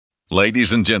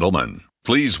Ladies and gentlemen,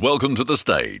 please welcome to the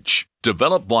stage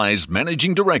DevelopWise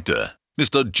Managing Director,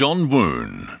 Mr. John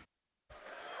Woon.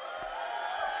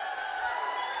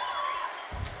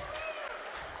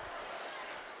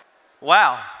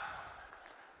 Wow.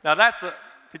 Now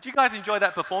did you guys enjoy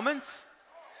that performance?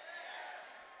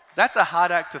 That's a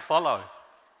hard act to follow.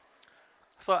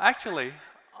 So actually,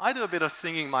 I do a bit of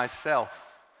singing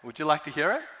myself. Would you like to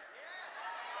hear it?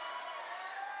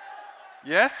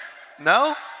 Yes?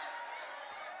 No?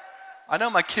 I know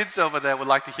my kids over there would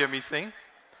like to hear me sing,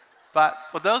 but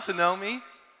for those who know me,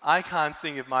 I can't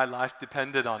sing if my life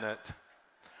depended on it.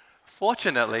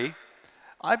 Fortunately,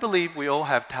 I believe we all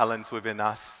have talents within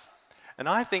us, and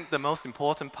I think the most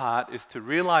important part is to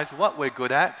realize what we're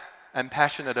good at and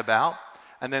passionate about,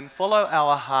 and then follow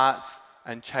our hearts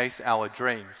and chase our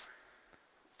dreams.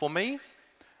 For me,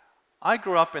 I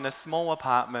grew up in a small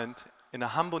apartment in a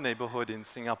humble neighborhood in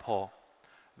Singapore.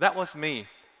 That was me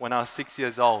when I was 6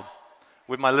 years old,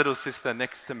 with my little sister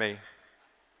next to me.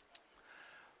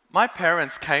 My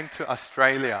parents came to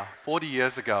Australia 40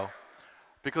 years ago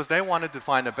because they wanted to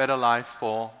find a better life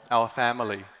for our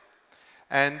family.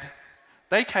 And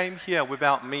they came here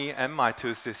without me and my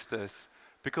two sisters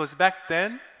because back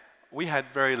then we had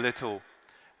very little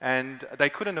and they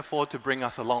couldn't afford to bring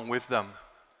us along with them.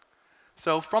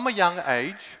 So from a young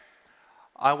age,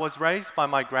 I was raised by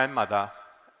my grandmother,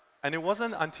 and it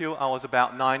wasn't until I was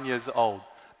about 9 years old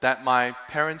that my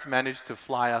parents managed to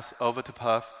fly us over to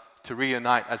Perth to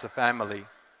reunite as a family.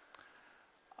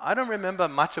 I don't remember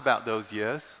much about those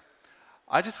years.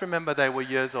 I just remember they were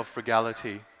years of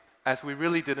frugality, as we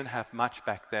really didn't have much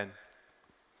back then.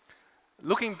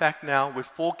 Looking back now with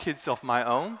 4 kids of my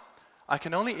own, I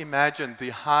can only imagine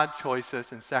the hard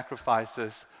choices and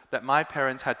sacrifices that my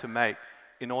parents had to make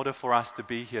in order for us to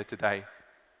be here today.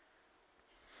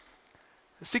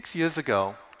 6 years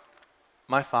ago,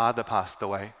 my father passed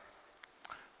away.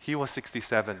 He was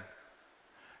 67.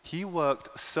 He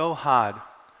worked so hard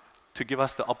to give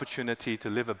us the opportunity to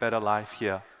live a better life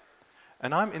here.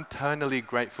 And I'm eternally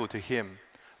grateful to him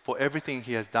for everything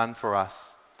he has done for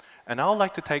us. And I would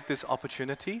like to take this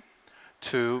opportunity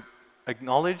to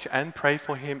acknowledge and pray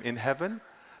for him in heaven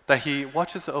that he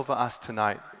watches over us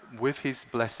tonight with his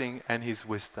blessing and his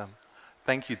wisdom.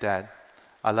 Thank you, Dad.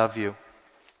 I love you.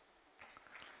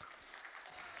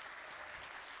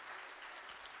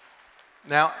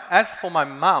 Now, as for my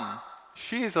mum,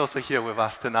 she is also here with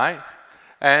us tonight.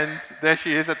 And there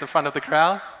she is at the front of the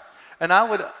crowd. And I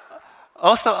would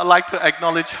also like to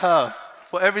acknowledge her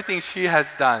for everything she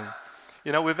has done.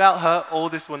 You know, without her, all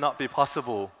this would not be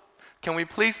possible. Can we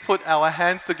please put our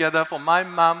hands together for my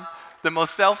mum, the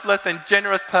most selfless and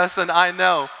generous person I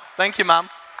know. Thank you, Mum.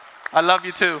 I love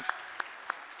you too.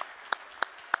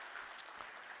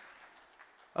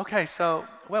 Okay, so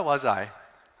where was I?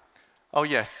 Oh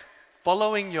yes,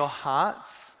 following your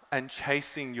hearts and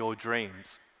chasing your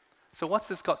dreams. So what's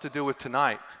this got to do with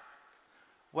tonight?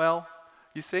 Well,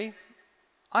 you see,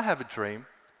 I have a dream.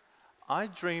 I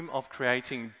dream of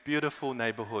creating beautiful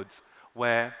neighborhoods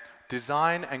where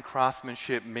design and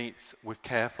craftsmanship meets with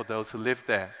care for those who live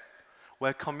there,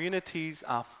 where communities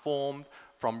are formed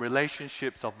from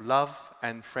relationships of love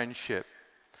and friendship.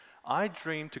 I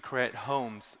dream to create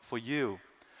homes for you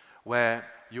where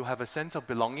you have a sense of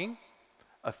belonging,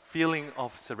 a feeling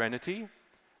of serenity,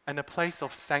 and a place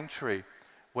of sanctuary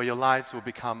where your lives will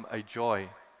become a joy.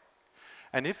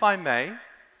 And if I may,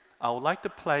 I would like to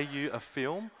play you a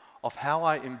film of how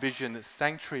I envision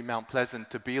Sanctuary Mount Pleasant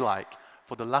to be like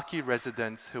for the lucky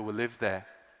residents who will live there.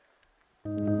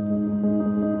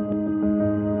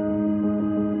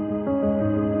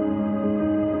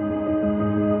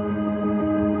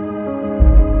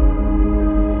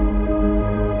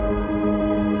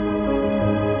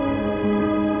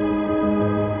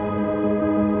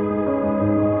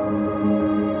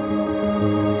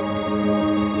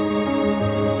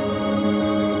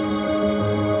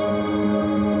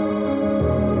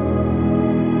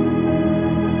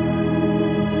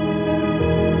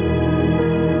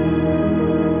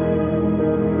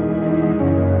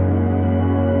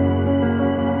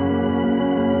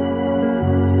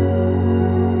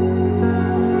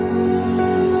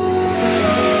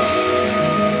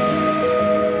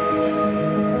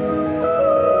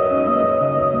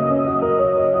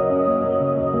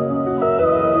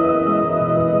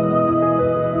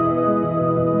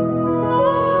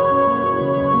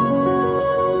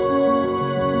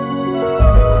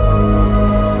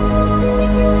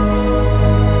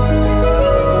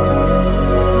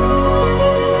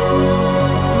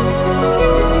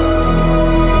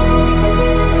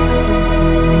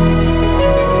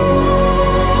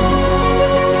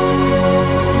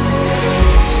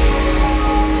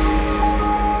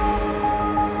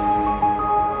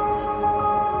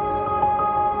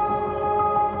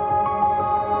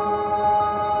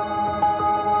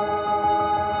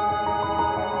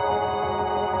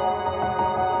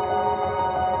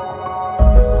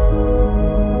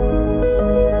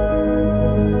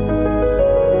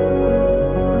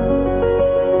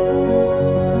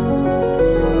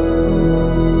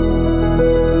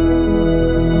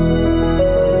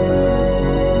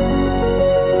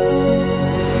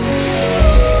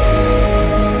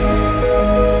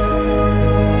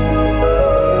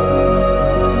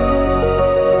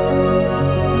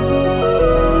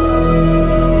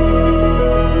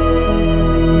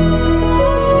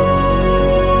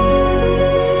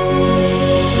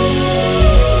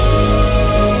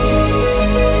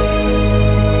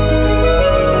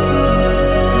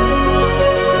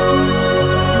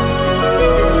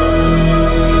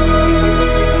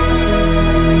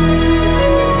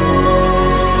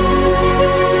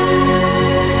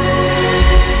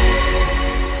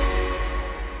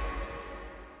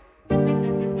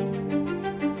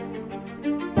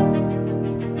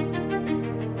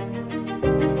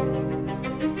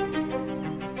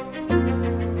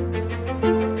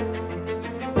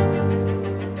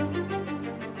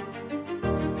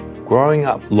 Growing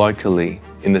up locally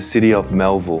in the city of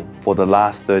Melville for the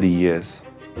last 30 years,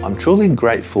 I'm truly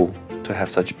grateful to have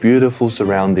such beautiful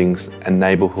surroundings and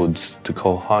neighbourhoods to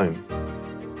call home.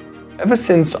 Ever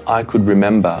since I could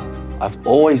remember, I've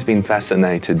always been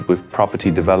fascinated with property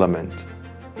development.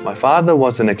 My father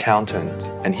was an accountant,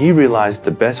 and he realised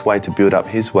the best way to build up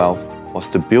his wealth was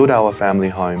to build our family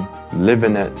home, live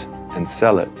in it, and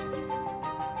sell it.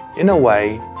 In a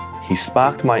way, he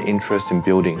sparked my interest in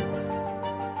building.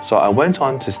 So I went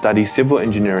on to study civil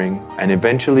engineering and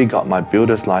eventually got my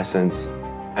builder's license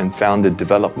and founded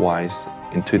DevelopWise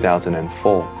in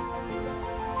 2004.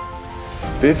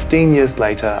 15 years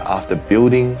later, after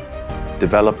building,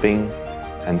 developing,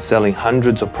 and selling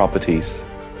hundreds of properties,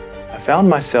 I found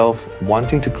myself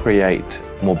wanting to create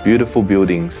more beautiful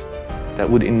buildings that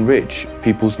would enrich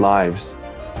people's lives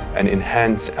and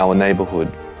enhance our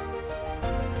neighborhood.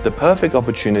 The perfect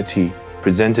opportunity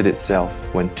presented itself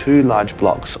when 2 large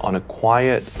blocks on a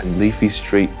quiet and leafy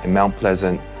street in Mount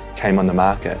Pleasant came on the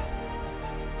market.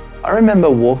 I remember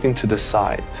walking to the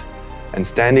site and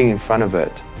standing in front of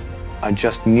it. I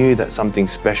just knew that something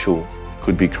special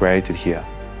could be created here.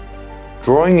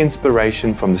 Drawing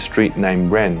inspiration from the street named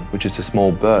Wren, which is a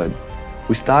small bird,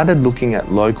 we started looking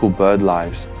at local bird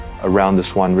lives around the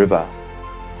Swan River.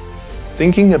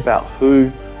 Thinking about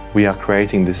who we are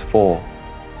creating this for,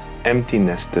 empty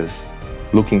nesters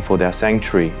looking for their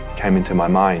sanctuary came into my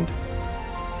mind.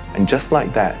 And just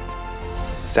like that,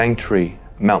 Sanctuary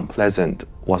Mount Pleasant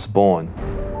was born.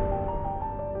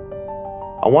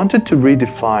 I wanted to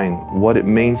redefine what it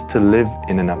means to live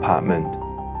in an apartment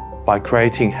by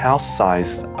creating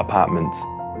house-sized apartments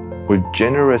with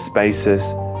generous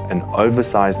spaces and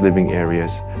oversized living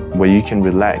areas where you can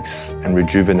relax and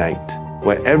rejuvenate,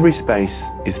 where every space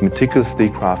is meticulously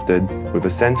crafted with a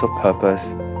sense of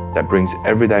purpose that brings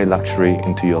everyday luxury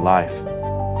into your life.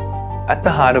 At the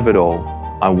heart of it all,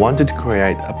 I wanted to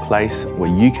create a place where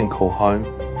you can call home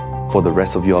for the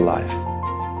rest of your life.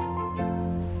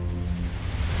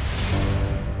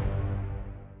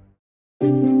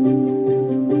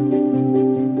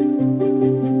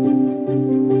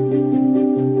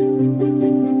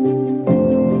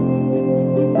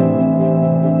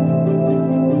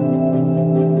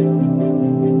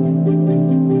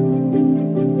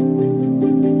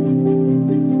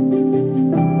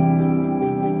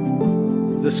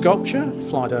 The sculpture,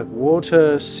 Flight Over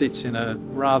Water, sits in a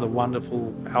rather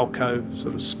wonderful alcove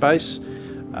sort of space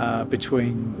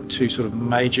between 2 sort of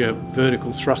major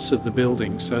vertical thrusts of the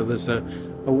building. So there's a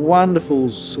wonderful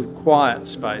sort of quiet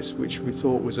space which we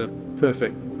thought was a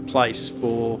perfect place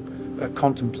for a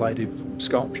contemplative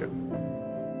sculpture.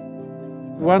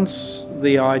 Once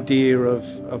the idea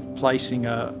of placing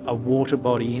a water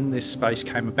body in this space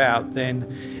came about,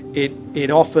 then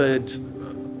it offered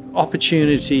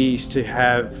opportunities to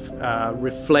have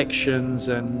reflections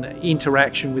and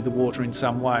interaction with the water in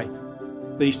some way.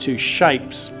 These 2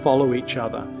 shapes follow each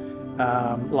other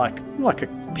like a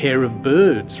pair of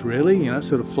birds, really, you know,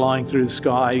 sort of flying through the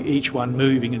sky, each one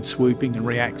moving and swooping and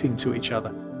reacting to each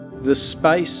other. The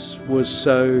space was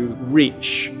so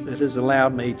rich that it has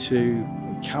allowed me to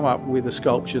come up with a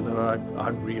sculpture that I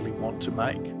really want to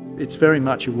make. It's very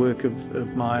much a work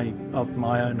of my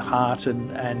own heart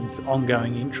and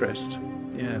ongoing interest.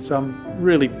 Yeah, so I'm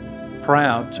really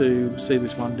proud to see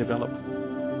this one develop.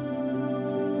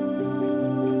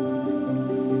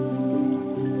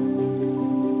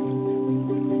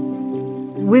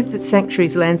 With the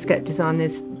Sanctuary's landscape design,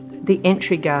 there's the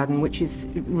entry garden, which is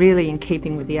really in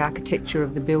keeping with the architecture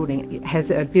of the building. It has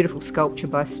a beautiful sculpture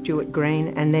by Stuart Green,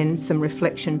 and then some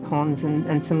reflection ponds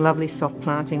and some lovely soft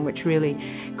planting, which really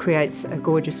creates a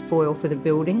gorgeous foil for the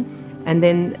building. And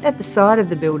then at the side of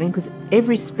the building, because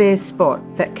every spare spot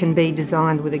that can be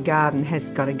designed with a garden has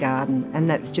got a garden, and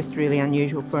that's just really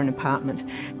unusual for an apartment.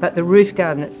 But the roof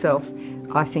garden itself,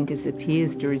 I think, is a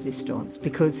pièce de résistance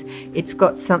because it's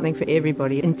got something for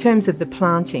everybody. In terms of the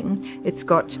planting, it's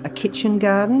got a kitchen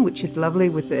garden, which is lovely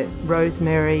with the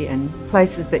rosemary and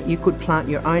places that you could plant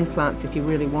your own plants if you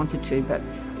really wanted to, but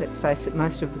let's face it,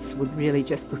 most of us would really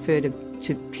just prefer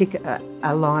to pick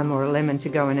a lime or a lemon to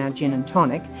go in our gin and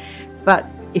tonic. But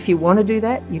if you want to do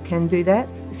that, you can do that.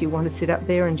 If you want to sit up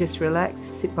there and just relax,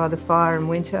 sit by the fire in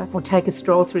winter, or take a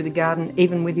stroll through the garden,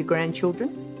 even with your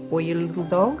grandchildren or your little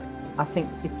dog, I think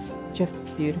it's just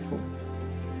beautiful.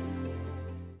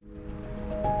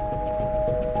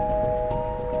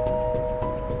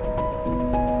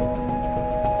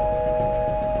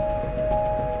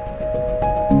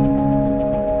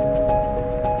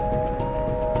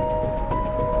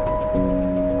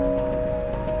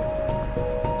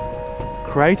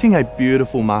 Creating a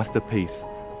beautiful masterpiece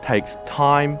takes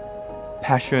time,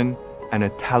 passion, and a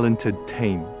talented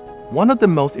team. One of the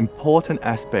most important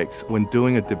aspects when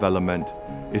doing a development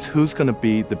is who's going to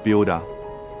be the builder.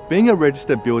 Being a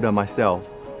registered builder myself,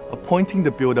 appointing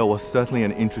the builder was certainly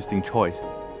an interesting choice.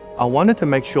 I wanted to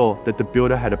make sure that the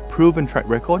builder had a proven track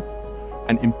record,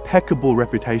 an impeccable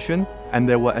reputation, and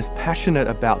they were as passionate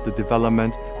about the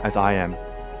development as I am.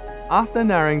 After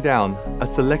narrowing down a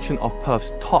selection of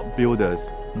Perth's top builders,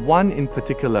 one in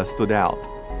particular stood out.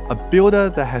 A builder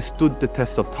that has stood the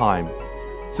test of time,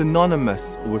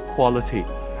 synonymous with quality,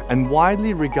 and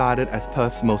widely regarded as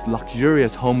Perth's most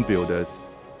luxurious home builders,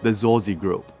 the Zorzi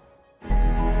Group.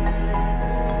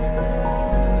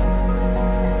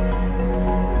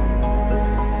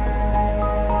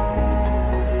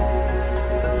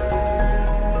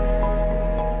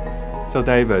 So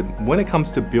David, when it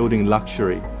comes to building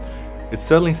luxury, it's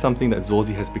certainly something that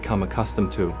Zorzi has become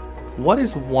accustomed to. What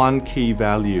is one key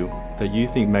value that you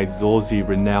think made Zorzi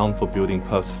renowned for building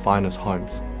Perth's finest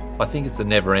homes? I think it's a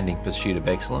never-ending pursuit of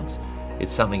excellence.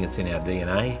 It's something that's in our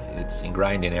DNA, it's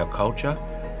ingrained in our culture,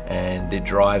 and it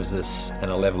drives us at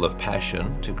a level of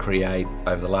passion to create,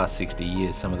 over the last 60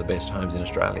 years, some of the best homes in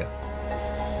Australia.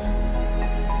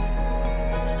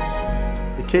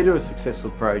 The key to a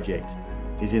successful project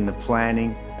is in the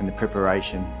planning and the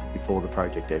preparation before the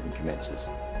project even commences.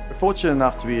 We're fortunate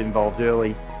enough to be involved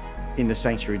early in the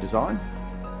sanctuary design.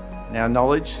 And our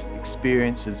knowledge,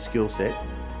 experience and skill set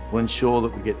will ensure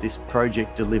that we get this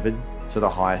project delivered to the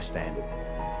highest standard.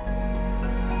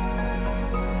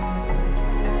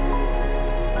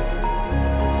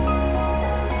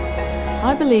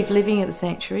 I believe living at the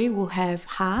sanctuary will have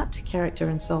heart, character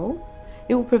and soul.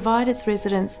 It will provide its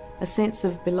residents a sense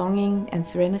of belonging and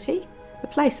serenity, a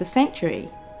place of sanctuary,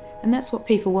 and that's what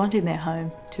people want in their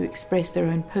home, to express their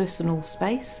own personal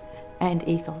space and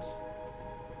ethos.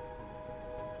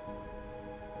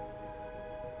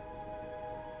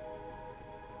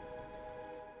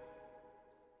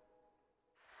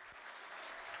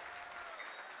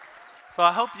 So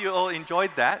I hope you all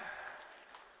enjoyed that.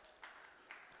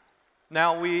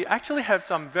 Now, we actually have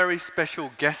some very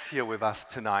special guests here with us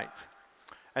tonight.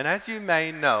 And as you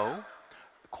may know,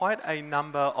 quite a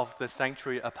number of the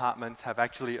sanctuary apartments have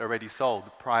actually already sold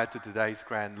prior to today's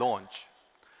grand launch.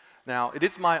 Now, it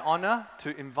is my honor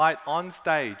to invite on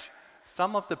stage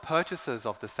some of the purchasers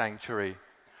of the sanctuary.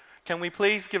 Can we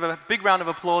please give a big round of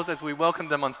applause as we welcome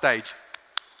them on stage?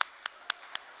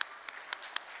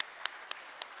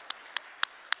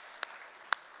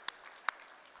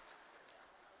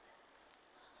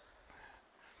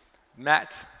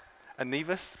 Matt and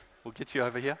Nevis, we'll get you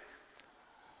over here.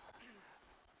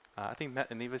 I think Matt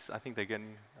and Nevis, I think they're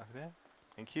getting over there.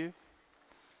 Thank you.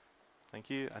 Thank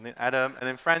you. And then Adam, and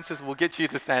then Francis, we'll get you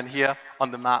to stand here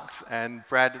on the marks, and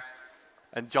Brad,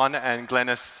 and John, and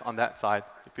Glennis on that side.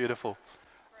 Beautiful.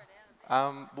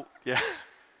 Yeah.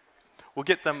 We'll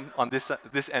get them on this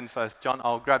end first. John,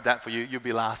 I'll grab that for you. You'll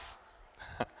be last.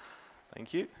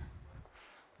 Thank you.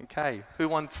 Okay. Who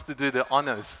wants to do the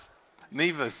honors?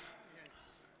 Nevis.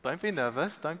 Don't be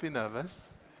nervous. Don't be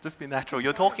nervous. Just be natural.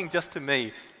 You're talking just to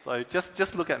me, so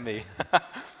just look at me.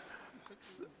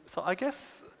 So I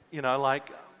guess,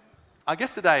 I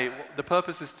guess today the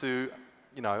purpose is to,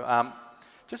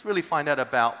 just really find out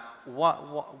about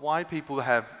why people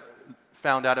have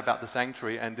found out about the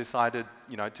sanctuary and decided,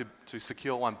 to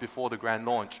secure one before the grand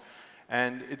launch.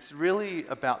 And it's really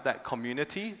about that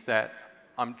community that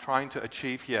I'm trying to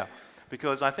achieve here,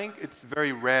 because I think it's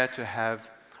very rare to have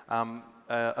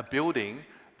a building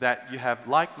that you have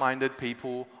like-minded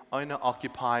people,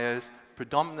 owner-occupiers,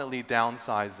 predominantly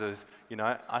downsizers.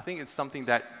 I think it's something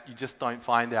that you just don't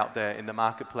find out there in the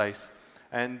marketplace.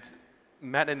 And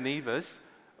Matt and Nevis,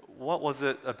 what was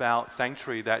it about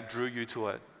Sanctuary that drew you to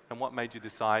it? And what made you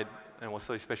decide and was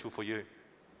so special for you? It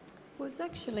was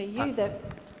actually you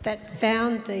that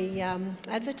found the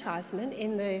advertisement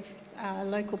in the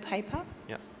local paper.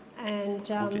 Yeah. And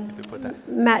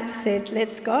Matt said,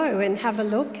 let's go and have a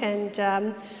look.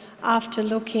 And after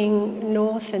looking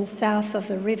north and south of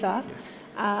the river,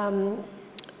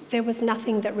 there was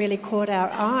nothing that really caught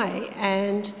our eye.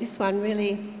 And this one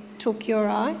really took your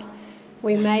eye.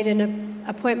 We made an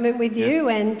appointment with you.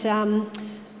 And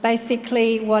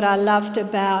basically what I loved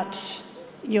about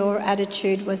your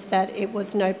attitude was that it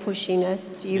was no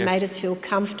pushiness. You made us feel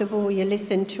comfortable. You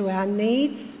listened to our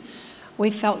needs. We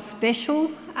felt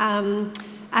special, and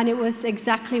it was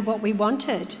exactly what we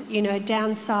wanted,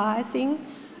 downsizing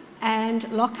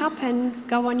and lock up and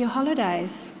go on your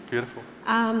holidays. Beautiful.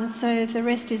 So the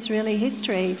rest is really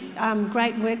history.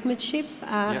 Great workmanship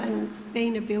and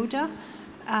being a builder.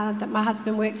 That my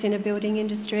husband works in a building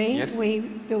industry. Yes. We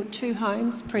built 2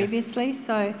 homes previously,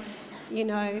 so you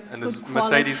know, and good the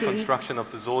quality. Mercedes construction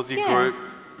of the Zorzi group,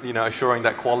 you know, assuring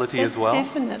that quality as well.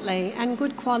 Definitely, and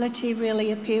good quality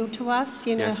really appealed to us,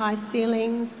 you know, Yes. high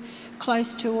ceilings,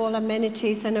 close to all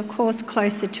amenities, and of course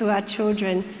closer to our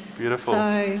children. Beautiful.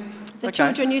 So the Okay.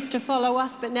 children used to follow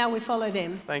us, but now we follow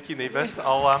them. Thank you, Nevis.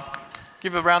 I'll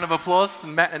give a round of applause,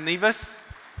 Matt and Nevis.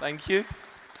 Thank you.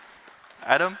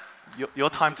 Adam, your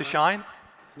time to shine.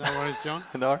 No worries, John.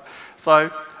 No. So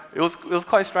it was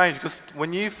quite strange because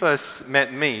when you first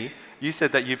met me, you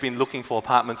said that you've been looking for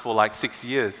apartments for like 6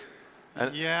 years.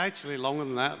 And Yeah, actually longer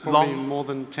than that, probably more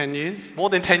than 10 years. more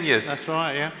than 10 years. That's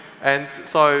right, yeah. And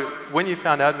so when you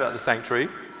found out about the sanctuary,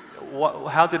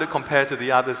 how did it compare to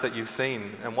the others that you've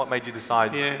seen, and what made you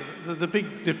decide? Yeah, the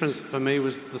big difference for me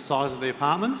was the size of the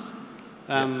apartments.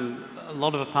 A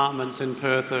lot of apartments in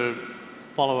Perth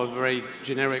follow a very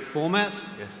generic format.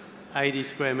 Yes. 80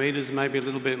 square metres, maybe a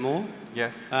little bit more.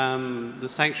 Yes. The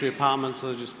sanctuary apartments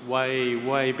are just way,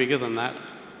 way bigger than that.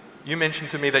 You mentioned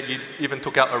to me that you even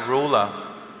took out a ruler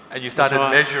and you started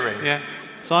That's right. measuring. Yeah.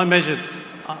 So I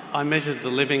measured the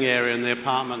living area in the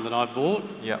apartment that I bought,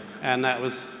 Yep. and that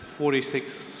was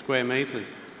 46 square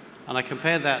metres. And I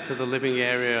compared that to the living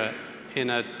area in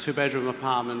a two-bedroom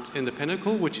apartment in the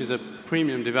Pinnacle, which is a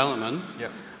premium development,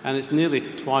 Yep. and it's nearly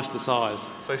twice the size.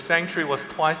 So sanctuary was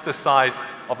twice the size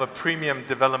of a premium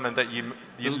development that you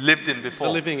lived in before.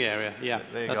 The living area, yeah,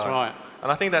 There you that's go. right.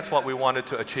 And I think that's what we wanted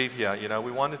to achieve here. You know,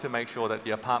 we wanted to make sure that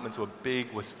the apartments were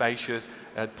big, were spacious,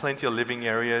 had plenty of living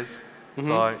areas.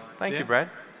 So thank you, Brad.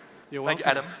 You're Thank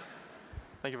welcome. you, Adam.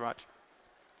 Thank you very much.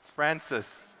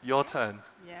 Francis, your turn.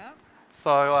 Yeah.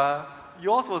 So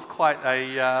yours was quite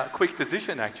a quick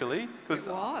decision, actually, because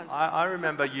It was. I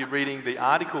remember you reading the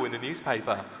article in the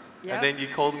newspaper, Yep. and then you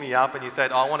called me up and you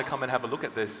said, I want to come and have a look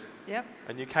at this. Yep.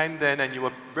 And you came then and you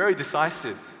were very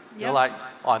decisive. You're Yep. like,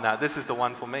 oh, no, this is the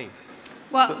one for me.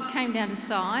 Well, it came down to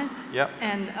size. Yep.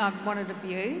 And I wanted a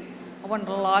view. I wanted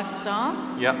a lifestyle.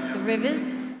 Yep. The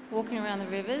rivers, walking around the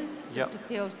rivers, just Yep.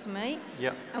 appealed to me.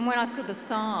 Yep. And when I saw the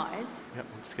size, Yep,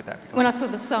 let's get that. when I saw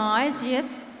the size,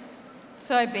 yes,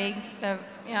 so big. You know,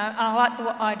 and I like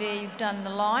the idea you've done the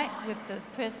light with the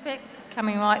perspex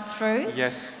coming right through.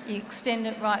 Yes. You extend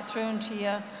it right through into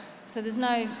your, so there's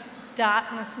no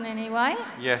darkness in any way.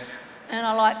 Yes. And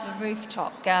I like the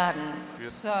rooftop garden,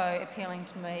 so appealing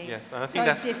to me. Yes, and I so think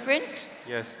that's different.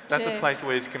 Yes, that's a to- place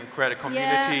where you can create a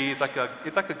community. Yeah. It's like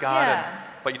a garden, Yeah.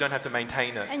 but you don't have to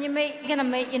maintain it. And you're going to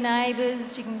meet your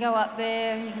neighbours. You can go up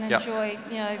there. You can Yep. enjoy,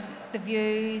 you know, the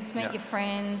views, meet Yep. your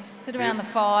friends, sit around the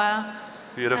fire.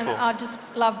 Beautiful. And I just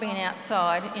love being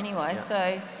outside anyway. Yep.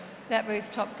 So that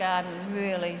rooftop garden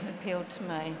really appealed to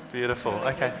me. Beautiful.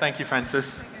 Okay, thank you,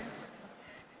 Francis.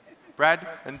 Brad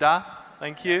and Da,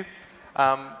 thank you.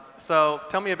 So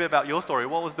tell me a bit about your story.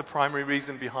 What was the primary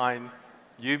reason behind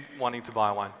you wanting to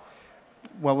buy one?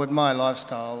 Well, with my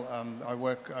lifestyle, I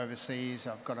work overseas.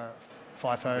 I've got a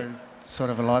FIFO sort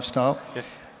of a lifestyle. Yes.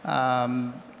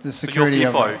 The security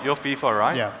You're FIFO,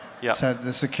 right? Yeah. Yeah. So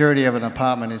the security of an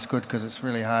apartment is good because it's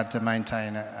really hard to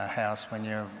maintain a house when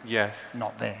you're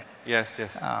not there. Yes,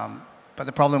 yes. But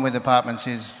the problem with apartments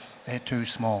is they're too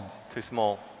small. Too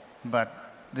small. But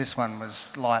this one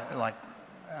was like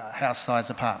a house-sized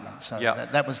apartment. So Yeah.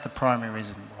 that was the primary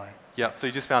reason why. Yeah, so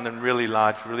you just found them really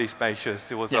large, really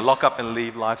spacious. It was a Yes. lock up and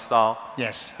leave lifestyle.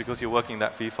 Yes. Because you're working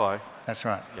that FIFO. That's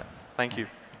right. Yeah, thank you.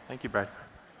 Thank you, Brad.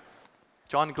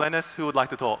 John, Glennis, who would like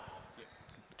to talk?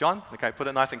 John? Okay, put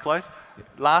it nice and close.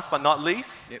 Last but not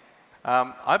least,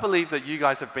 I believe that you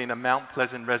guys have been a Mount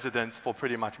Pleasant residents for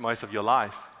pretty much most of your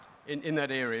life. In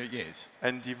that area, yes.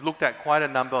 And you've looked at quite a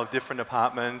number of different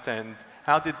apartments, and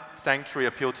how did Sanctuary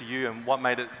appeal to you, and what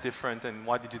made it different, and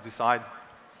why did you decide?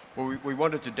 Well, we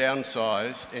wanted to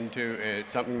downsize into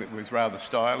something that was rather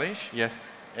stylish. Yes.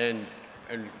 And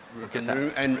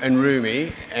that.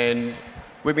 roomy, and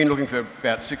we've been looking for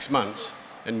about 6 months,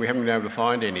 and we haven't been able to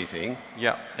find anything.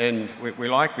 Yeah. And we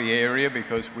like the area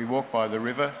because we walk by the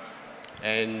river,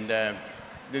 and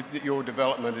your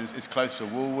development is close to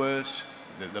Woolworths,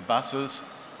 the buses,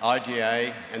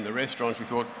 IGA, and the restaurants. We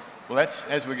thought, well, that's,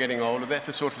 as we're getting older, that's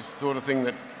the sort of thing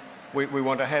that we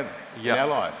want to have in our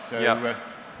life. So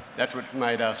that's what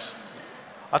made us.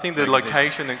 I think the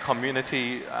location and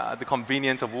community, the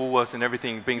convenience of Woolworths and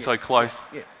everything being so close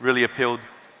really appealed.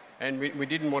 And we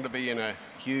didn't want to be in a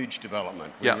huge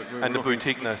development. We were and the looking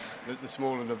boutiqueness. The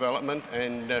smaller development,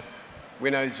 and we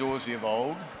know Zorzi of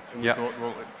old, and we thought,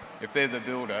 well, if they're the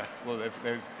builder, well,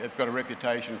 they've got a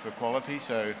reputation for quality,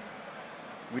 so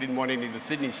we didn't want any of the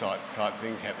Sydney type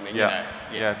things happening.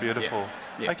 Yeah, beautiful.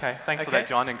 Yeah. Okay, thanks for that,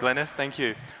 John and Glennis. Thank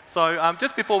you. So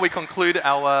just before we conclude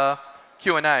our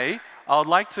Q&A, I would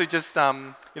like to just,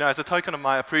 as a token of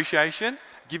my appreciation,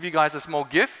 give you guys a small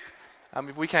gift.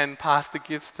 If we can pass the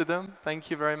gifts to them,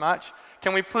 thank you very much.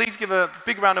 Can we please give a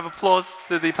big round of applause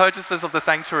to the purchasers of the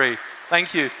sanctuary?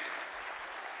 Thank you.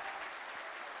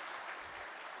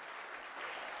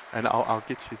 And I'll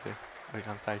get you to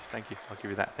on stage. Thank you. I'll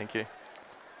give you that. Thank you.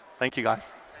 Thank you,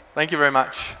 guys. Thank you very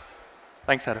much.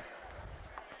 Thanks, Adam.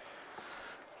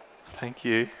 Thank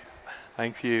you.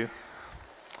 Thank you.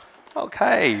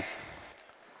 Okay.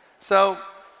 So,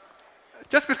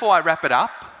 just before I wrap it up,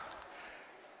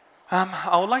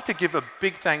 I would like to give a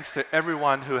big thanks to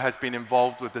everyone who has been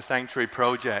involved with the Sanctuary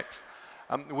projects.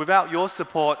 Without your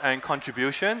support and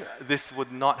contribution, this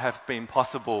would not have been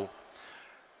possible.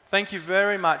 Thank you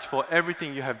very much for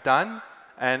everything you have done,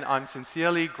 and I'm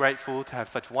sincerely grateful to have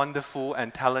such wonderful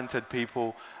and talented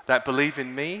people that believe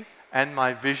in me and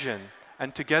my vision,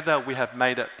 and together we have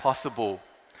made it possible.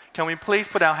 Can we please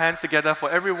put our hands together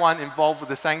for everyone involved with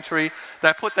the Sanctuary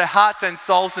that put their hearts and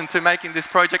souls into making this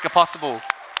project possible?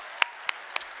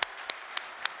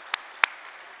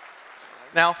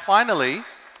 Now, finally,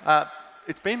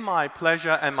 it's been my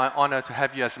pleasure and my honor to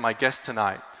have you as my guest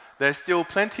tonight. There's still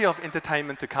plenty of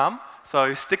entertainment to come,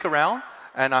 so stick around,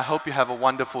 and I hope you have a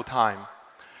wonderful time.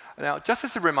 Now, just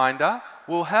as a reminder,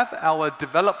 we'll have our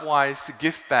DevelopWise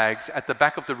gift bags at the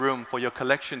back of the room for your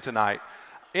collection tonight.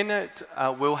 In it,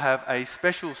 we'll have a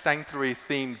special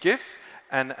Sanctuary-themed gift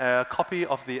and a copy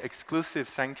of the exclusive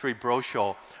Sanctuary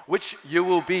brochure, which you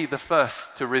will be the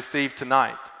first to receive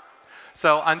tonight.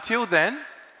 So until then,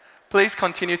 please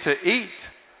continue to eat,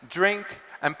 drink,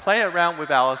 and play around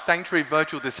with our Sanctuary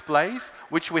virtual displays,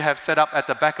 which we have set up at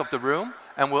the back of the room,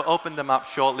 and we'll open them up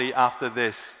shortly after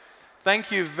this.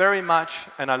 Thank you very much,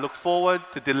 and I look forward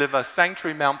to deliver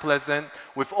Sanctuary Mount Pleasant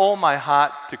with all my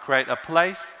heart to create a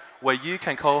place where you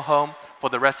can call home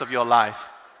for the rest of your life.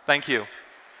 Thank you.